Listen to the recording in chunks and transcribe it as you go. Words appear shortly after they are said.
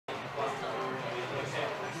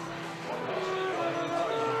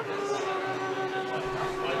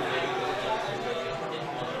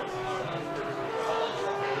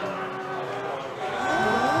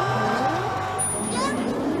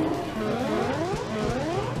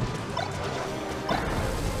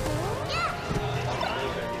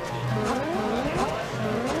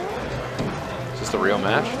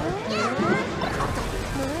one match.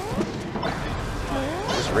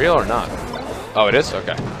 Is this real or not? Oh, it is?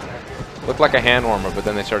 Okay. Looked like a hand warmer, but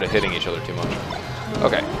then they started hitting each other too much.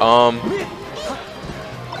 Okay.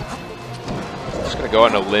 Just gonna go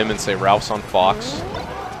out on a limb and say Ralph's on Fox.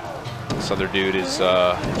 This other dude is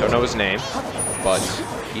don't know his name, but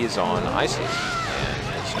he is on Ices and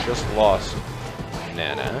has just lost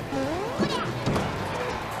Nana.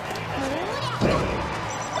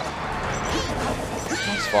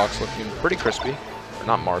 Fox looking pretty crispy. Or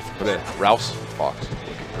not Marth, but Ralph's Fox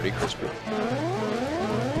looking pretty crispy.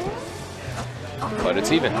 But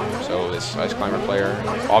it's even. So this Ice Climber player,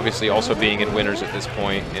 obviously also being in winners at this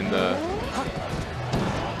point in the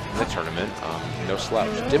tournament. No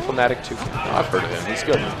slouch. Diplomatic Toucan. Oh, I've heard of him. He's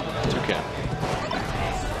good. Toucan.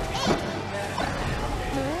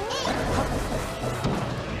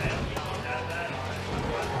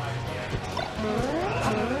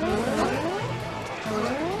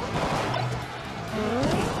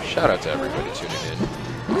 Shout out to everybody tuning in.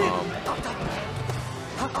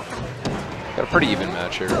 Got a pretty even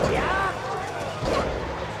match here. That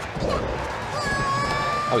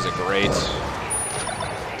was a great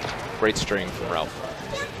string from Ralph.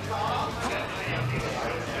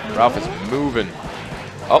 Ralph is moving.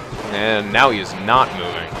 Oh, and now he is not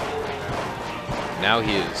moving. Now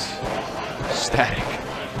he is static.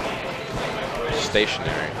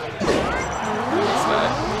 Stationary. What's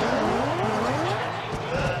that?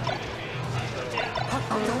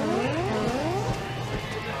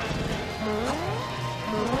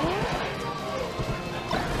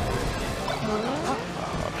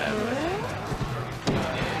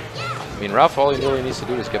 I mean, Ralph, all he really needs to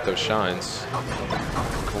do is get those shines.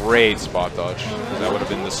 Great spot dodge. That would have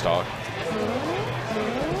been the stock.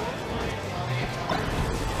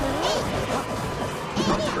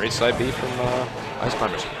 Great side B from Ice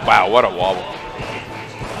Climbers. Wow, what a wobble.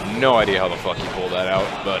 No idea how the fuck he pulled that out,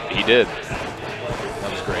 but he did.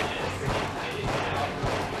 That was great.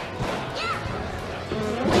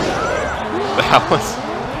 That was...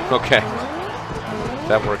 okay.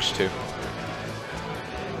 That works too.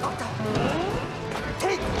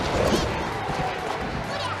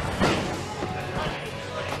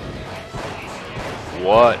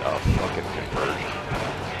 What a fucking conversion.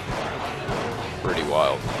 Pretty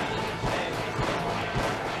wild.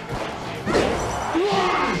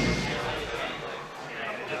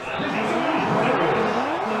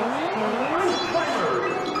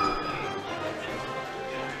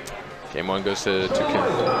 Game one goes to TUCAN.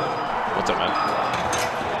 What's up, man?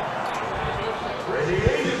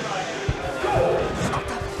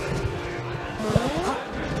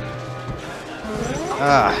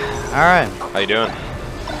 All right. How you doing?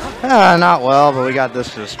 Not well, but we got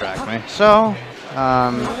this to distract me. So,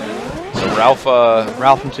 So Ralph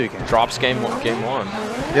and TUCAN drops game one.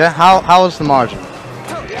 Yeah. How was the margin?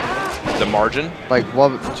 The margin? Like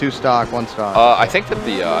what? 2 stock, 1 stock. I think that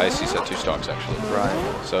the IC's had 2 stocks actually.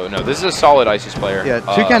 Right. So no, this is a solid IC's player. Yeah,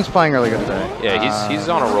 TUCAN's playing really good today. Yeah, he's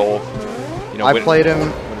on a roll. You know, I played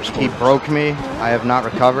him. He broke me. I have not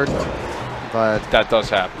recovered, but that does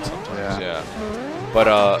happen sometimes. Yeah. But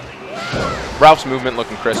Ralph's movement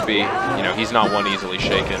looking crispy. You know, he's not one easily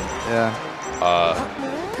shaken. Yeah.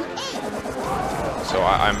 So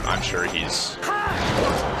I'm sure he's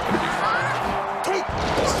gonna be fine.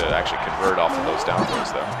 Needs to actually convert off of those down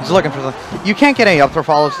throws though. He's looking for the. You can't get any up throw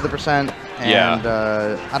follows to the percent. And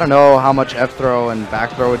I don't know how much F throw and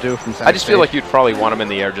back throw would do from. I just feel like you'd probably want him in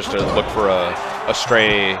the air just to look for a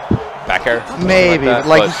stray back air. Maybe,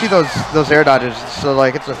 like you see those air dodges, so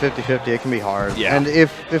like it's a 50-50, it can be hard. Yeah. And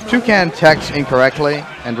if Toucan techs incorrectly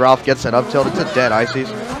and Ralph gets that up tilt, it's a dead ices,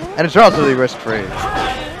 and it's relatively risk-free.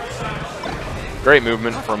 Great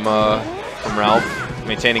movement from Ralph,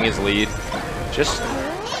 maintaining his lead. Just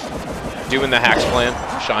doing the hacks plan,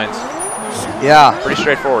 shines. Yeah. Pretty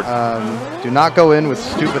straightforward. Do not go in with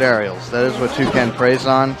stupid aerials. That is what Toucan preys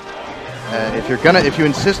on. If you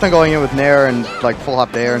insist on going in with Nair and like full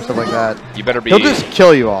hop Nair and stuff like that, you better be. He'll just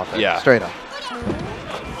kill you off it. Yeah. Straight up.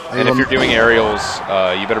 And if you're doing aerials,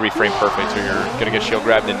 you better be frame perfect, or you're gonna get shield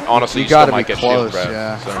grabbed. And honestly, you gotta still might be get close, shield grabbed.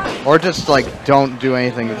 yeah. So. Or just like don't do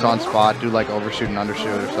anything that's on spot. Do like overshoot and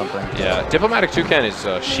undershoot or something. Yeah, Diplomatic Toucan is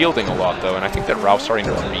shielding a lot though, and I think that Ralph's starting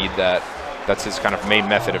to read that. That's his kind of main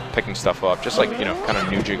method of picking stuff up, just like, you know, kind of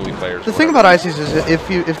new jiggly players. The thing about Ices is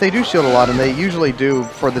if they do shield a lot, and they usually do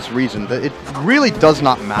for this reason, that it really does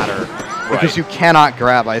not matter because you cannot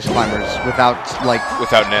grab Ice Climbers without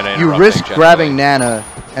Nana. You risk grabbing Nana,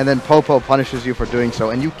 and then Popo punishes you for doing so,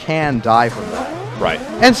 and you can die from that. Right.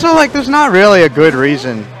 And so like there's not really a good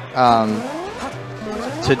reason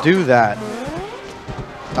to do that.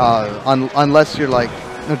 unless you're like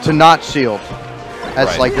to not shield as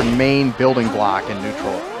Right. like your main building block in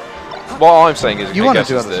neutral. Well, all I'm saying is, You I wanna guess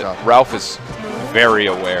do is other that stuff. Ralph is very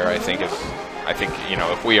aware. I think you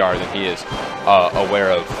know, if we are, then he is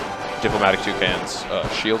aware of Diplomatic Toucan's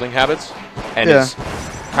shielding habits and Yeah. is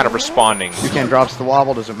kind of responding. TUCAN drops the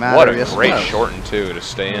wobble, doesn't matter. What a Yes, it great does. shorten too to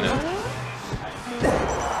stay in it.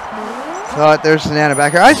 There's Nana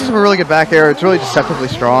back air. Ice is a really good back air. It's really deceptively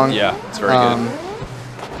strong. Yeah, it's very good.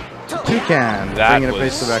 TUCAN That bringing it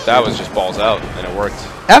face to back. was just balls out, and it worked.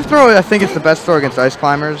 F throw, I think, is the best throw against ice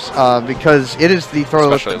climbers because it is the throw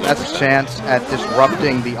with the Especially at low best percent. chance at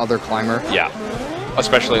disrupting the other climber. Yeah,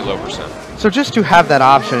 especially at low percent. So just to have that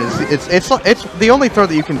option is it's the only throw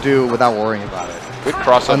that you can do without worrying about it. Good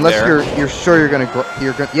cross up Unless there. you're sure you're gonna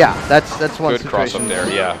yeah, that's one Good cross up situation there.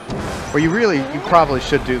 Yeah. where you probably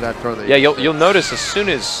should do that throw. That Yeah, you'll notice as soon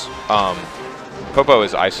as Popo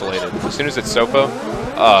is isolated, as soon as it's Sopo,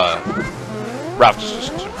 Ralph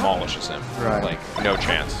just demolishes him. Right. Like no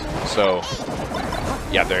chance. So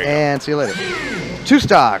yeah, there you go. And see you later. 2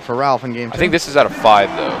 stock for Ralph in game 2. I think this is out of 5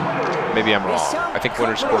 though. Maybe I'm wrong. I think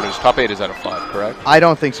winners quarters top 8 is out of 5, correct? I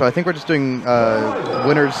don't think so. I think we're just doing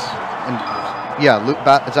winners and yeah,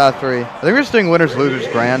 it's out of 3. I think we're just doing winners, losers,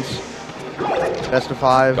 grands, best of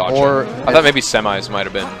 5, Gotcha. or I thought maybe semis might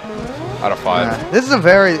have been out of 5. This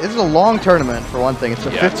is a long tournament for one thing. It's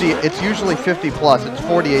a 50. It's usually 50 plus. It's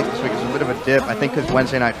 48 this week. It's a bit of a dip. I think because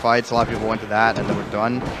Wednesday night fights, a lot of people went to that and then we're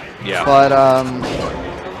done. Yeah. But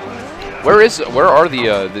where are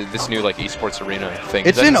the this new like esports arena thing?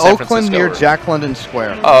 it's Is that in San Oakland Francisco near or- Jack London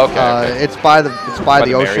Square. Oh, okay. It's by the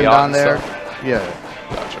the ocean Marriott down and there. stuff?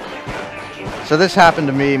 Yeah. Gotcha. So this happened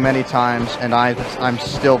to me many times, and I'm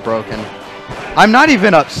still broken. I'm not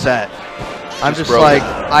even upset. I'm just broken. like,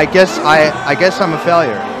 I guess I'm a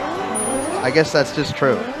failure. I guess that's just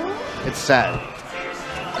true. It's sad.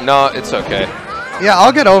 No, it's okay. Yeah,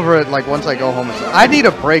 I'll get over it like once I go home. I need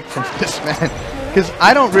a break from this, man, because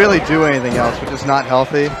I don't really do anything else, which is not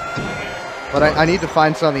healthy. But I need to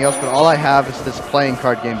find something else, but all I have is this playing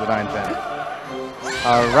card game that I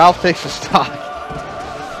invented. Ralph takes a stock.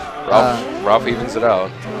 Ralph evens it out.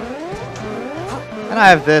 And I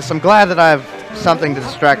have this. I'm glad that I have something to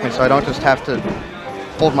distract me so I don't just have to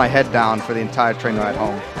hold my head down for the entire train ride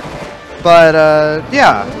home. But,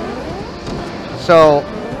 yeah. So,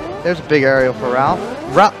 there's a big aerial for Ralph.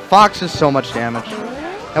 Fox is so much damage.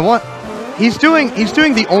 And what he's doing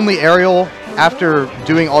the only aerial after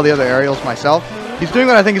doing all the other aerials myself. He's doing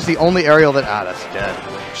what I think is the only aerial that that's dead.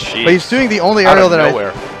 Jeez. But he's doing the only Out aerial of that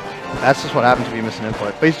nowhere. that's just what happens if you miss an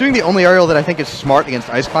input. But he's doing the only aerial that I think is smart against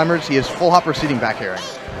ice climbers. He is full hop proceeding back airing.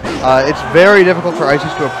 It's very difficult for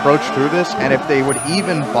ices to approach through this, and if they would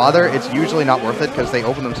even bother, it's usually not worth it because they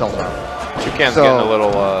open themselves up. Toucan's So- getting a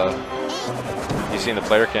little. You seen the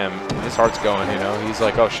player cam? His heart's going. You know, he's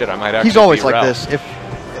like, oh shit, I might actually. He's always beat like Ralph. this. If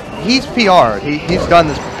he's PR, he's done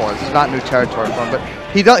this before. This is not new territory for him, but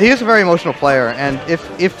he is a very emotional player, and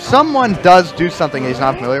if someone does do something he's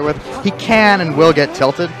not familiar with, he can and will get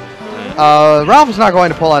tilted. Ralph is not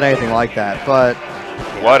going to pull out anything like that, but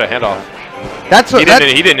What a handoff. he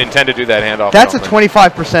He didn't intend to do that handoff. that's I a don't think.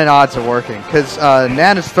 25% odds of working, because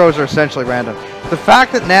Nana's throws are essentially random. The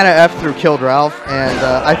fact that Nana F through killed Ralph, and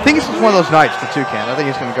I think it's just one of those nights for TUCAN. I think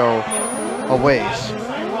he's going to go a ways.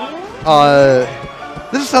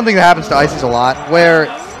 This is something that happens to Ices a lot, where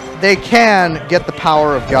they can get the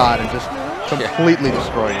power of God and just completely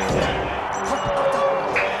destroy you.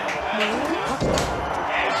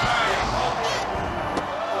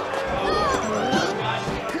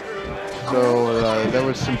 So there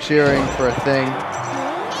was some cheering for a thing,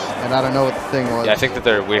 and I don't know what the thing was. Yeah, I think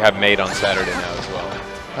that we have Made on Saturday now as well.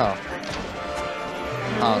 Oh.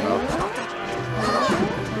 I don't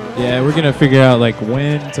know. Yeah, we're gonna figure out like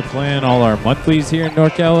when to plan all our monthlies here in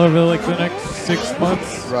NorCal over like the next 6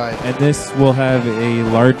 months. Right. And this will have a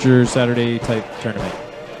larger Saturday type tournament.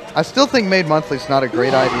 I still think Made Monthly is not a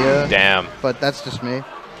great idea. Damn. But that's just me.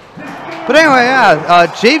 But anyway, yeah,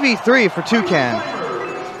 JV3 for TUCAN.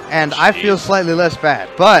 And I feel slightly less bad.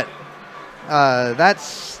 But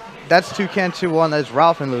that's TUCAN 2-1. That is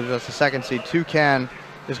Ralph and Lou. That's the second seed. TUCAN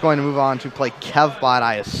is going to move on to play Kevbot,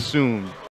 I assume.